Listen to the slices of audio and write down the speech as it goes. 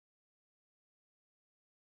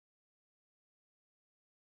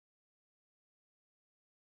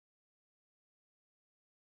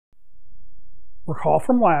Recall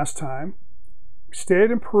from last time, we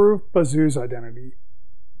stated and proved Bezout's identity.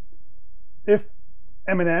 If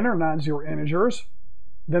m and n are non-zero integers,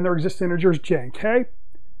 then there exist integers j and k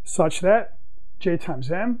such that j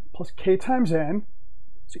times m plus k times n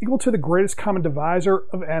is equal to the greatest common divisor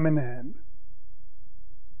of m and n.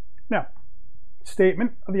 Now,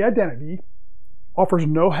 statement of the identity offers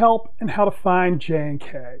no help in how to find j and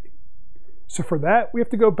k. So for that, we have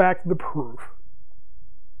to go back to the proof.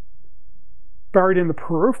 Buried in the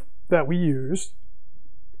proof that we used,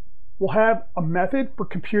 we'll have a method for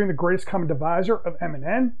computing the greatest common divisor of m and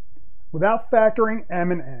n without factoring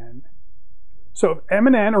m and n. So if m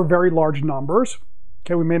and n are very large numbers,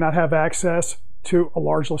 okay, we may not have access to a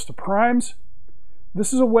large list of primes.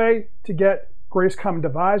 This is a way to get greatest common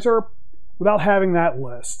divisor without having that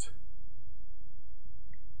list.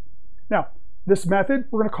 Now, this method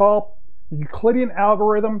we're going to call the Euclidean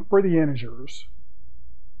algorithm for the integers.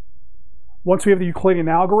 Once we have the Euclidean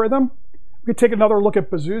algorithm, we can take another look at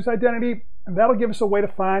Bezout's identity, and that'll give us a way to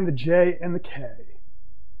find the j and the k.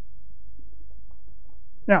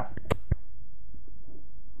 Now,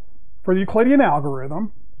 for the Euclidean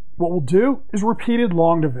algorithm, what we'll do is repeated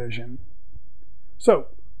long division. So,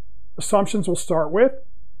 assumptions we'll start with.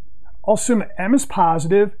 I'll assume that m is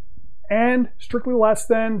positive and strictly less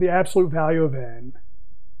than the absolute value of n.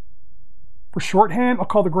 For shorthand, I'll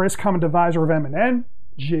call the greatest common divisor of m and n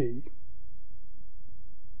g.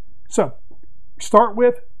 So, we start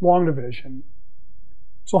with long division.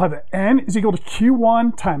 So I'll have that n is equal to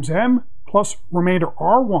q1 times m plus remainder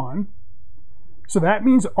r1. So that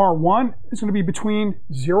means r1 is going to be between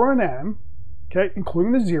 0 and m, okay,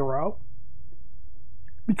 including the 0,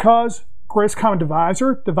 because greatest common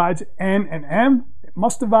divisor divides n and m, it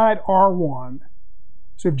must divide r1.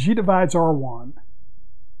 So if g divides r1,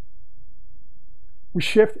 we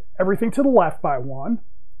shift everything to the left by 1,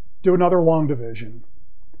 do another long division.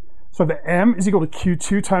 So the m is equal to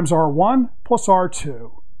q2 times r1 plus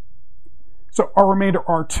r2. So our remainder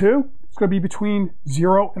r2 is going to be between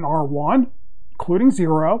 0 and r1, including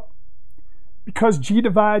 0. Because g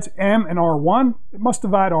divides m and r1, it must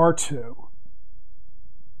divide r2.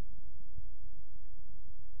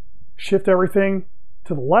 Shift everything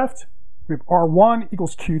to the left. We have r1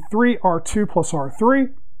 equals q3, r2 plus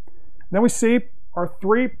r3. Then we see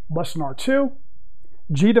r3 less than r2.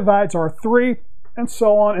 G divides r3, and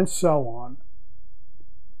so on and so on.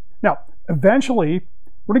 Now, eventually,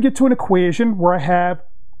 we're going to get to an equation where I have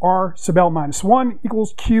r sub l minus 1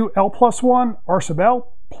 equals q l plus 1, r sub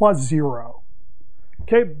l plus 0.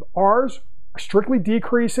 Okay, r's are strictly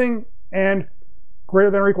decreasing and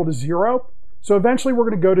greater than or equal to 0, so eventually we're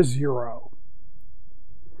going to go to 0.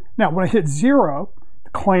 Now, when I hit 0, the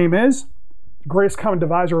claim is the greatest common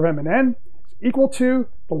divisor of m and n is equal to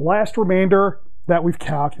the last remainder that we've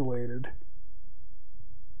calculated.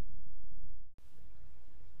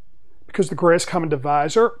 Because the greatest common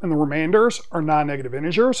divisor and the remainders are non-negative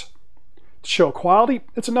integers, to show equality,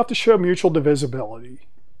 it's enough to show mutual divisibility.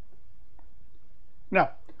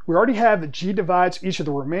 Now, we already have that g divides each of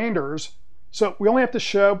the remainders, so we only have to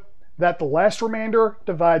show that the last remainder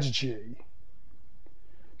divides g.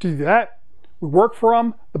 To do that, we work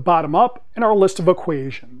from the bottom up in our list of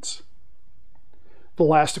equations. The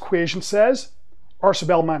last equation says r sub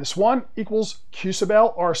l minus 1 equals q sub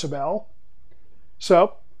l r sub l.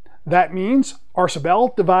 So that means r sub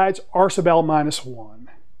l divides r sub l minus 1.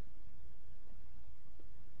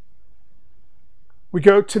 We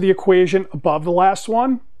go to the equation above the last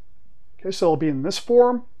one. Okay, so it'll be in this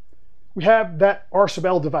form. We have that r sub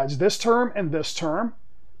l divides this term and this term.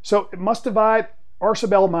 So it must divide r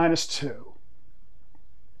sub l minus 2.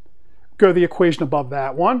 Go to the equation above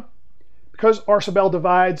that one. Because r sub l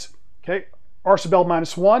divides, okay, r sub l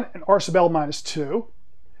minus 1 and r sub l minus 2,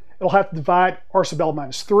 it'll have to divide r sub l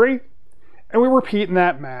minus 3, and we repeat in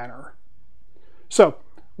that manner. So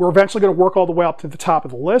we're eventually going to work all the way up to the top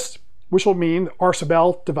of the list, which will mean that r sub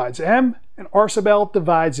l divides m and r sub l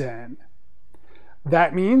divides n.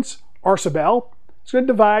 That means r sub l is going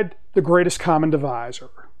to divide the greatest common divisor.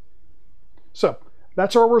 So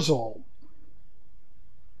that's our result.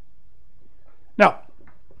 Now,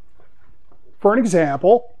 for an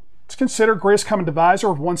example, let's consider greatest common divisor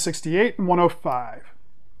of 168 and 105.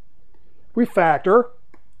 We factor,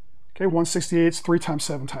 okay, 168 is 3 times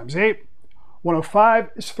 7 times 8.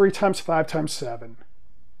 105 is 3 times 5 times 7.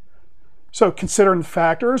 So considering the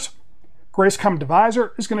factors, greatest common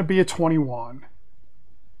divisor is going to be a 21.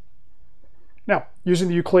 Now, using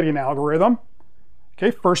the Euclidean algorithm,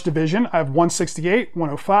 okay, first division, I have 168,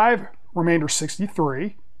 105, remainder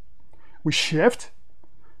 63. We shift,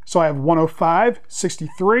 so I have 105,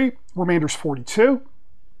 63, remainder is 42.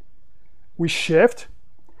 we shift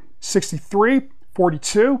 63,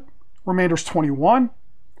 42, remainder's 21.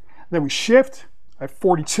 Then we shift, I have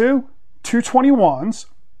 42, two 21s,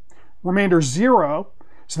 remainder 0.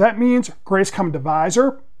 So that means greatest common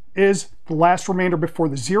divisor is the last remainder before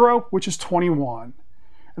the 0, which is 21.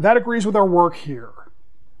 And that agrees with our work here.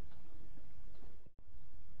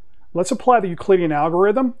 Let's apply the Euclidean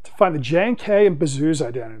algorithm to find the J and K in Bezout's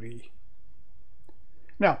identity.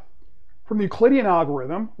 Now, from the Euclidean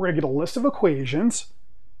algorithm, we're going to get a list of equations.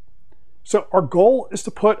 So our goal is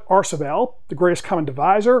to put R sub L, the greatest common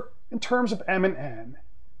divisor, in terms of M and N.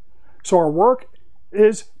 So our work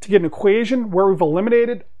is to get an equation where we've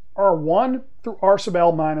eliminated R1 through R sub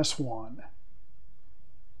L minus 1.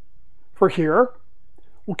 For here,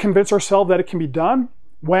 we'll convince ourselves that it can be done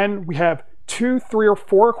when we have 2, 3, or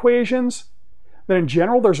 4 equations. Then in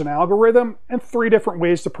general, there's an algorithm and 3 different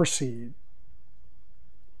ways to proceed.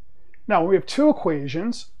 Now, when we have 2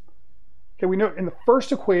 equations, okay, we know in the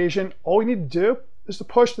first equation, all we need to do is to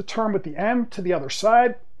push the term with the M to the other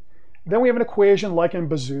side. Then we have an equation like in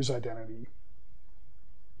Bezout's identity.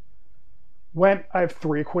 When I have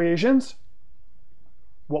 3 equations,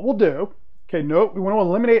 what we'll do, okay, note we want to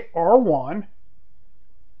eliminate R1.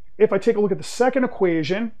 If I take a look at the second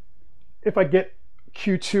equation, if I get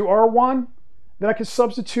Q2R1, then I can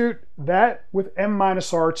substitute that with M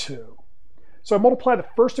minus R2. So I multiply the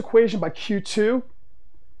first equation by Q2.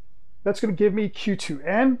 That's going to give me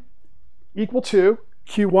Q2N equal to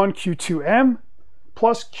Q1 Q2M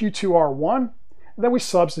plus Q2R1, and then we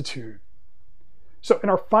substitute. So in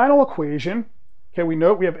our final equation, okay, we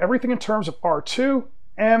note we have everything in terms of R2,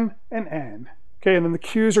 M, and N. Okay, and then the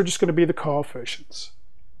Q's are just going to be the coefficients.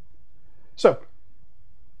 So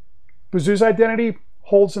Bezout's identity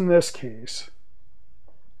holds in this case.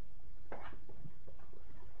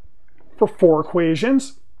 For 4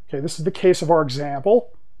 equations, okay, this is the case of our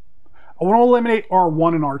example, I want to eliminate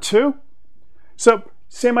R1 and R2. So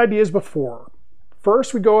same idea as before.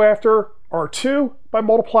 First, we go after R2 by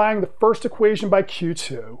multiplying the first equation by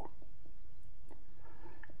Q2.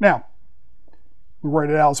 Now, we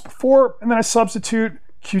write it out as before, and then I substitute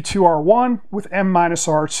Q2R1 with M minus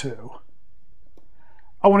R2.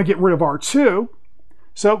 I want to get rid of R2,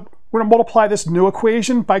 so we're going to multiply this new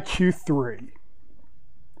equation by Q3.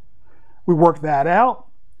 We work that out.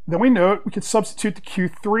 Then we note we can substitute the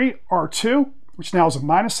Q3 R2, which now is a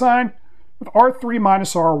minus sign, with R3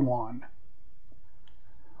 minus R1.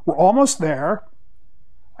 We're almost there.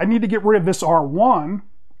 I need to get rid of this R1.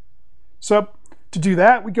 So to do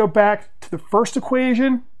that, we go back to the first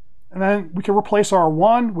equation, and then we can replace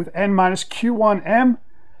R1 with N minus Q1M.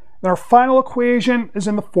 Then our final equation is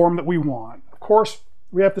in the form that we want. Of course,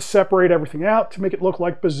 we have to separate everything out to make it look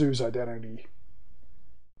like Bezout's identity.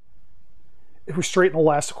 If we straighten the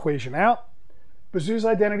last equation out, Bezout's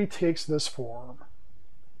identity takes this form.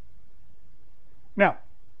 Now,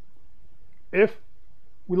 if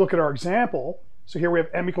we look at our example, so here we have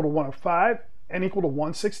M equal to 105, N equal to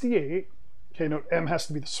 168. Okay, note M has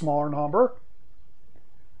to be the smaller number.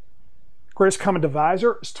 Greatest common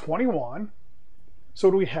divisor is 21. So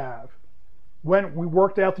what do we have? When we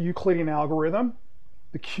worked out the Euclidean algorithm,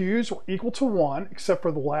 the Q's were equal to 1, except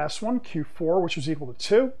for the last one, Q4, which was equal to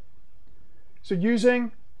 2. So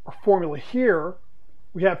using our formula here,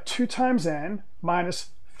 we have 2 times N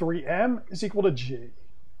minus 3M is equal to G.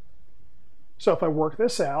 So if I work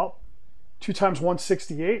this out, 2 times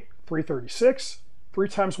 168, 336. 3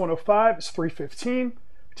 times 105 is 315. We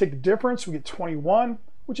take the difference, we get 21,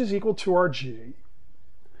 which is equal to our G.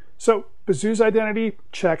 So Bezout's identity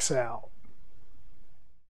checks out.